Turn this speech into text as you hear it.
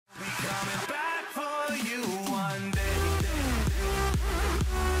you one day.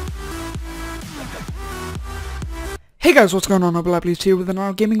 Hey guys, what's going on? hopeulikepls here with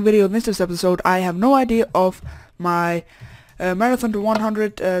another gaming video. In this episode, I have no idea of my marathon to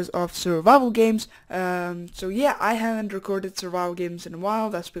 100 of survival games. So yeah, I haven't recorded survival games in a while.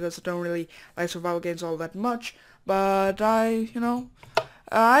 That's because I don't really like survival games all that much. But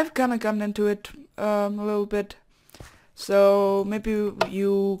I've kind of gotten into it a little bit. So maybe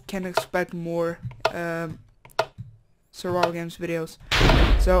you can expect more survival games videos.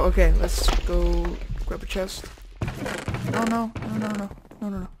 So okay, let's go grab a chest. No. Here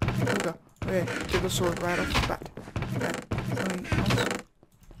we go. Okay, get the sword right off the bat.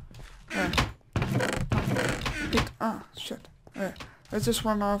 Alright. Shit. Alright, let's just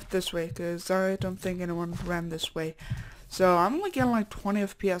run off this way, because I don't think anyone ran this way. So, I'm only getting like 20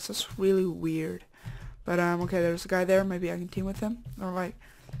 FPS, that's really weird. But, okay, there's a guy there, maybe I can team with him. Or like,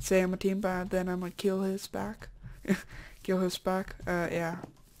 say I'm a team, but then I'm gonna kill his back. Kill his back, yeah.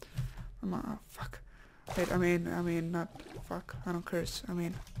 Oh, fuck. Wait, I mean, not fuck, I don't curse, I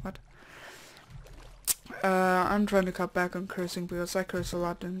mean, what? I'm trying to cut back on cursing because I curse a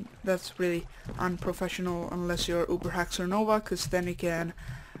lot and that's really unprofessional unless you're Uber Hacks or Nova, because then you can,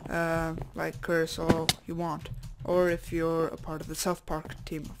 like, curse all you want. Or if you're a part of the South Park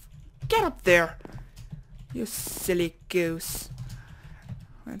team. Get up there! You silly goose.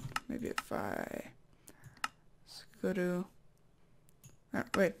 Wait, maybe if I... Let's go to...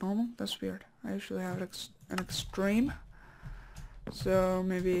 wait, normal? That's weird. I usually have an extreme. So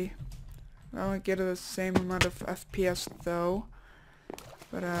maybe I won't get the same amount of FPS though.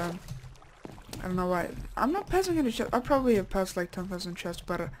 But I don't know why. I'm not passing any chests. I probably have passed like 10,000 chests,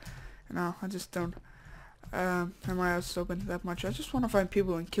 but no, I just don't have my eyes open that much. I just want to find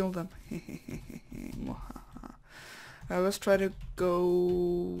people and kill them. Let's try to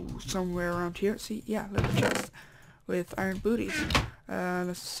go somewhere around here. See, yeah, little chest with iron booties.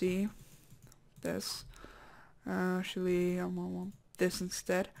 Let's see. This. Actually, I want this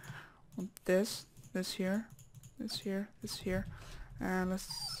instead. I want this here, this here, and let's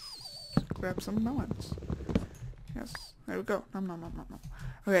grab some melons. Yes, there we go. No.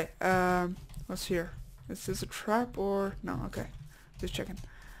 Okay, what's here? Is this a trap or no? Okay, just checking.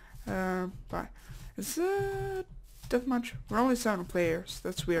 Bye. Is it that much? We're only 7 players.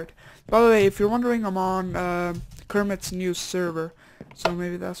 That's weird. By the way, if you're wondering, I'm on Kermit's new server, so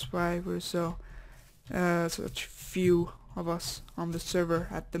maybe that's why we're so such few of us on the server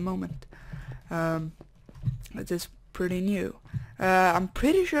at the moment. It is pretty new. I'm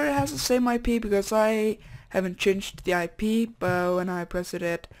pretty sure it has the same IP because I haven't changed the IP, but when I pressed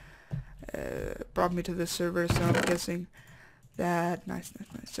it, brought me to the server, so I'm guessing that nice.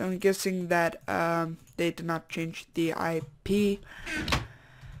 So I'm guessing that they did not change the IP.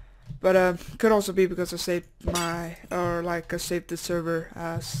 But could also be because I saved I saved the server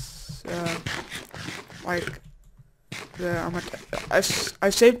as like I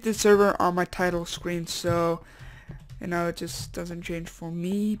saved the server on my title screen, so you know it just doesn't change for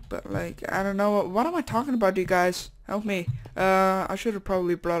me. But like I don't know, what am I talking about, you guys? Help me. I should have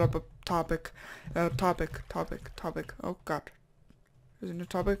probably brought up a topic. Topic. Oh god, isn't it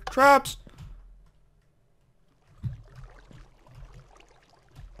topic? Traps.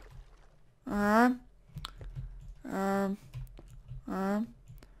 Trap.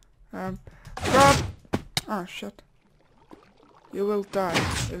 Oh shit. You will die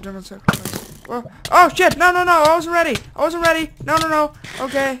if you don't sacrifice. Whoa. Oh shit! No! I wasn't ready. No.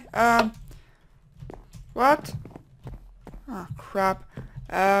 Okay. What? Oh crap.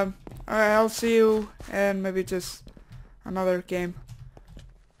 Alright, I'll see you and maybe just another game.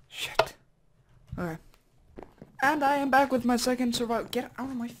 Shit. Okay. And I am back with my second survival. Get out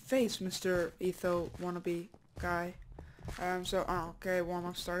of my face, Mr. Etho wannabe guy. Okay,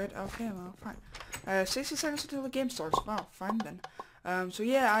 warm-up started. Okay, well, fine. 60 seconds until the game starts. Wow, fine then. So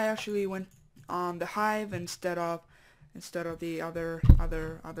yeah, I actually went on the Hive instead of the other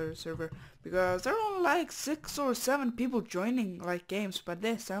server because there are like 6 or 7 people joining like games. But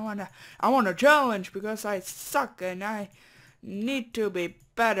this, I want a challenge because I suck and I need to be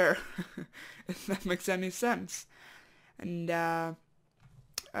better. If that makes any sense. And I'm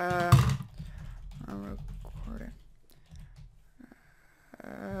recording.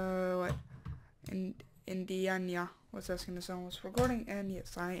 What? Indiana was asking if someone was recording, and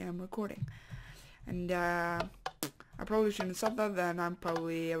yes, I am recording. And I probably shouldn't have said that. Then I'm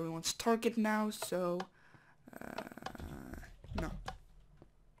probably everyone's target now. So no.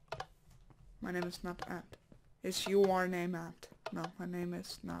 My name is not Ant. Is your name Ant? No, my name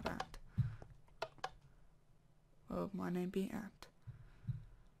is not Ant. Oh, my name be Ant.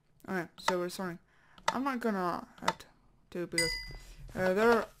 Alright, so we're starting. I'm not gonna have to because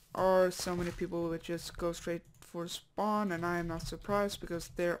there are so many people who just go straight for spawn, and I am not surprised because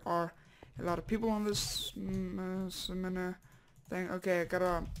there are a lot of people on this thing. Okay, I got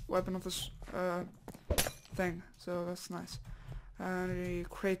a weapon of this thing, so that's nice. Any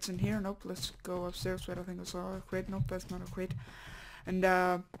crates in here? Nope. Let's go upstairs. Wait, I think I saw a crate. Nope, that's not a crate. And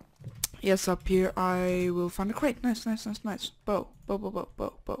yes, up here I will find a crate. Nice.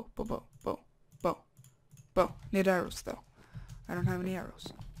 Bow. Need arrows though. I don't have any arrows.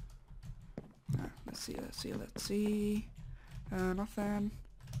 Let's see. Nothing.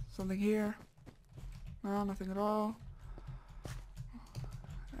 Something here. No, nothing at all.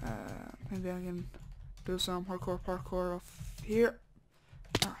 Maybe I can do some hardcore parkour off here.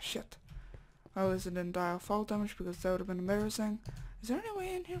 Ah, shit. Well, at least it didn't die of fall damage because that would have been embarrassing. Is there any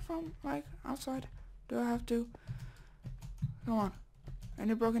way in here from, like, outside? Do I have to? Come on.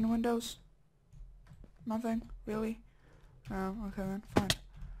 Any broken windows? Nothing? Really? Okay then, fine.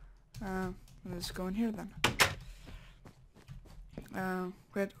 Let's go in here then.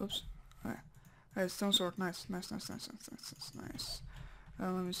 Wait, oops. Stone sword, nice.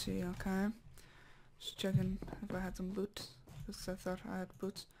 Let me see, okay. Just checking if I had some loot, because I thought I had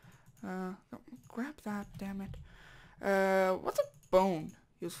boots. Grab that, damn it. What's a bone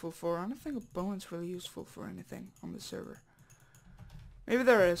useful for? I don't think a bone's really useful for anything on the server. Maybe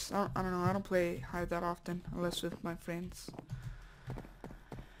there is. I don't know. I don't play hide that often, unless with my friends.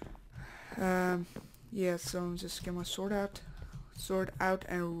 Yeah, so just get my sword out.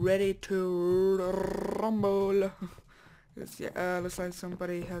 And ready to rumble. Yeah, looks like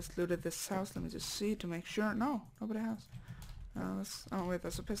somebody has looted this house. Let me just see to make sure. No, nobody has. Oh wait,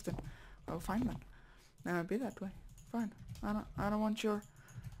 that's a piston. Well, fine then. Be that way. Fine. I don't want your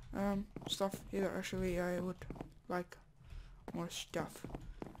stuff either. Actually, I would like more stuff.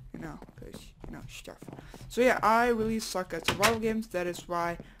 Stuff. So yeah, I really suck at survival games. That is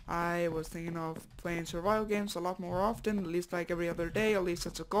why I was thinking of playing survival games a lot more often, at least like every other day. At least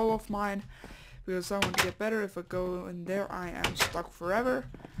that's a goal of mine, because I want to get better. If I go in there, I am stuck forever.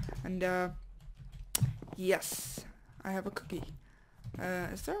 And yes, I have a cookie.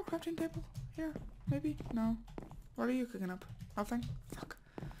 Is there a crafting table here? Maybe? No. What are you cooking up? Nothing? Fuck.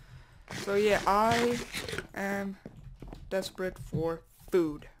 So yeah, I am desperate for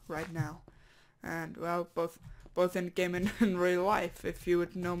food right now. And well, both in game and in real life. If you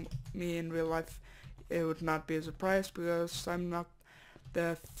would know me in real life, it would not be a surprise, because I'm not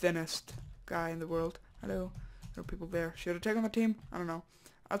the thinnest guy in the world. Hello, there are people there. Should I take on the team? I don't know.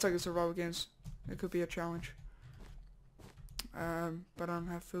 I'll take the survival games. It could be a challenge. But I don't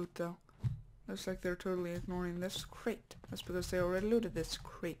have food though. Looks like they're totally ignoring this crate. That's because they already looted this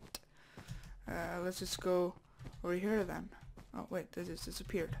crate. Let's just go over here then. Oh wait, this just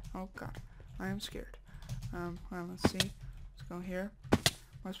disappeared. Oh god, I am scared. Well, let's see. Let's go here.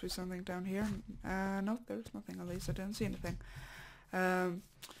 Must be something down here. No, there's nothing. At least I didn't see anything. I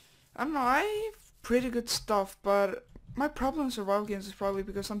don't know. I have pretty good stuff, but my problem in survival games is probably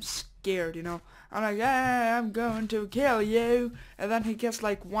because I'm scared, you know. I'm like, ah, I'm going to kill you, and then he gets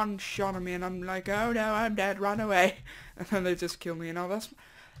like one shot at me, and I'm like, oh no, I'm dead, run away, and then they just kill me, you know.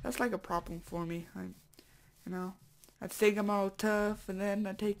 That's like a problem for me. I think I'm all tough, and then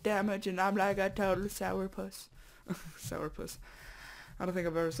I take damage, and I'm like a total sourpuss. Sourpuss. I don't think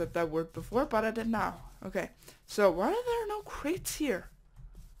I've ever said that word before, but I did now. Okay, so why are there no crates here?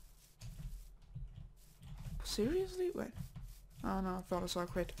 Seriously? Wait. Oh no, I thought I saw a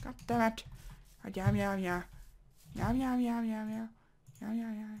crate. God damn it. Yum yum yum. Yum yum yum yum yum. Yum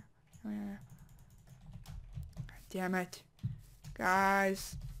yum yum yum. God damn it.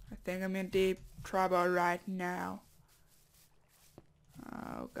 Guys, I think I'm in deep trouble right now.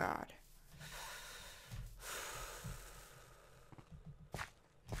 Oh god.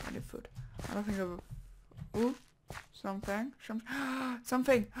 I need food. I don't think I've... Ooh. Something.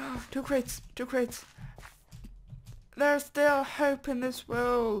 Something. 2 crates. 2 crates. There's still hope in this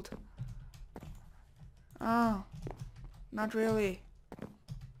world. Oh. Not really.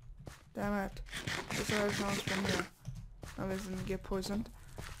 Damn it. This is sounds from here. At least I didn't get poisoned.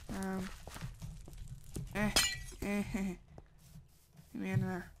 Let me in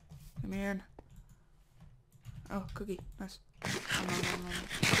there. Let me in. Oh, cookie. Nice. Oh, no.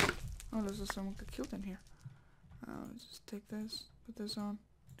 Oh, there's someone got killed in here. Just take this, put this on,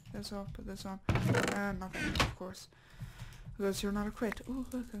 take this off, put this on. Nothing, of course. Because you're not a crate. Ooh,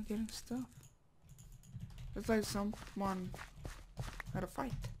 look, I'm getting stuff. It's like someone had a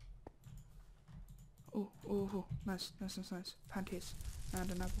fight. Ooh, nice. Panties.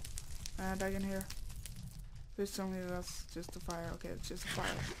 And an apple. And I can hear. Please tell me that's just a fire. Okay, it's just a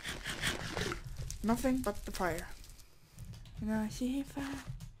fire. nothing but the fire. And I see fire.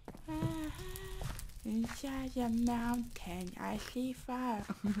 Inside the mountain, I see fire.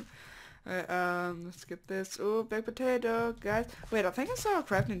 Let's get this. Oh, baked potato, guys. Wait, I think I saw a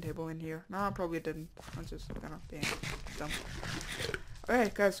crafting table in here. No, I probably didn't. I'm just kind of being dumb.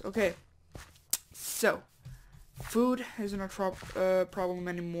 Alright, guys, okay. So, food isn't a problem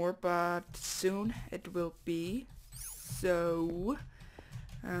anymore, but soon it will be. So,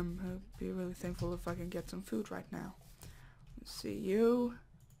 I'll be really thankful if I can get some food right now. Let's see, you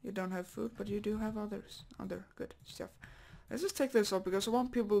don't have food, but you do have other good stuff. Let's just take this up because I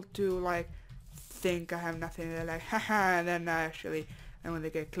want people to like think I have nothing. They're like, haha, and then and when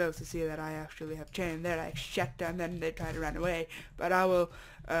they get close to see that I actually have chain, they're like, shut, and then they try to run away. But I will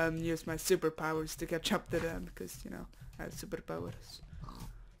use my superpowers to catch up to them because, you know, I have superpowers.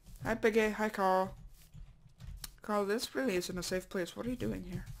 Hi Piggy, hi Carl. Carl, this really isn't a safe place. What are you doing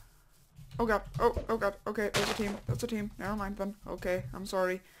here? Oh god, oh god, okay, that's a team, never mind then. Okay, I'm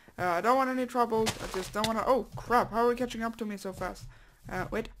sorry. I don't want any trouble, I just don't want to. Oh crap, how are we catching up to me so fast?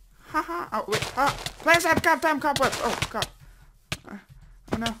 Wait, haha, oh wait, place that goddamn cobwebs. Oh god.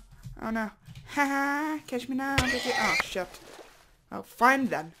 Oh no, haha, catch me now, Piggy. Oh shit. Oh, fine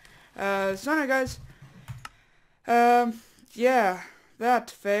then. So now guys, yeah,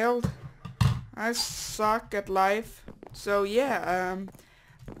 that failed. I suck at life. So yeah,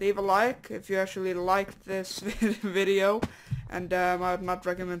 leave a like if you actually liked this video, and I would not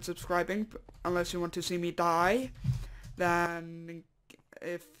recommend subscribing unless you want to see me die. Then,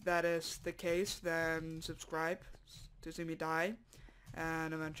 if that is the case, then subscribe to see me die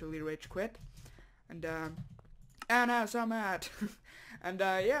and eventually rage quit. And I'm so mad. And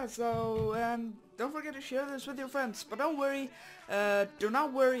yeah, so don't forget to share this with your friends. But don't worry, do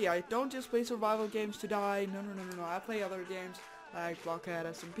not worry, I don't just play survival games to die. No, I play other games like Blockhead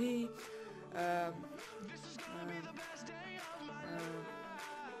SMP,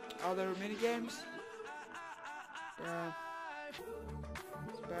 other mini games.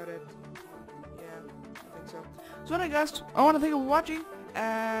 That's about it. Yeah, I think so. So anyway guys, I want to thank you for watching,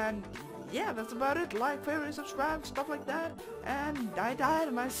 and yeah, that's about it. Like, favorite, subscribe, stuff like that. And I died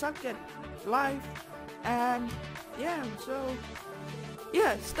and I suck at life. And yeah, so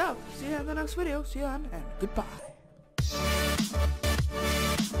yeah, stuff. See you in the next video. See you and goodbye.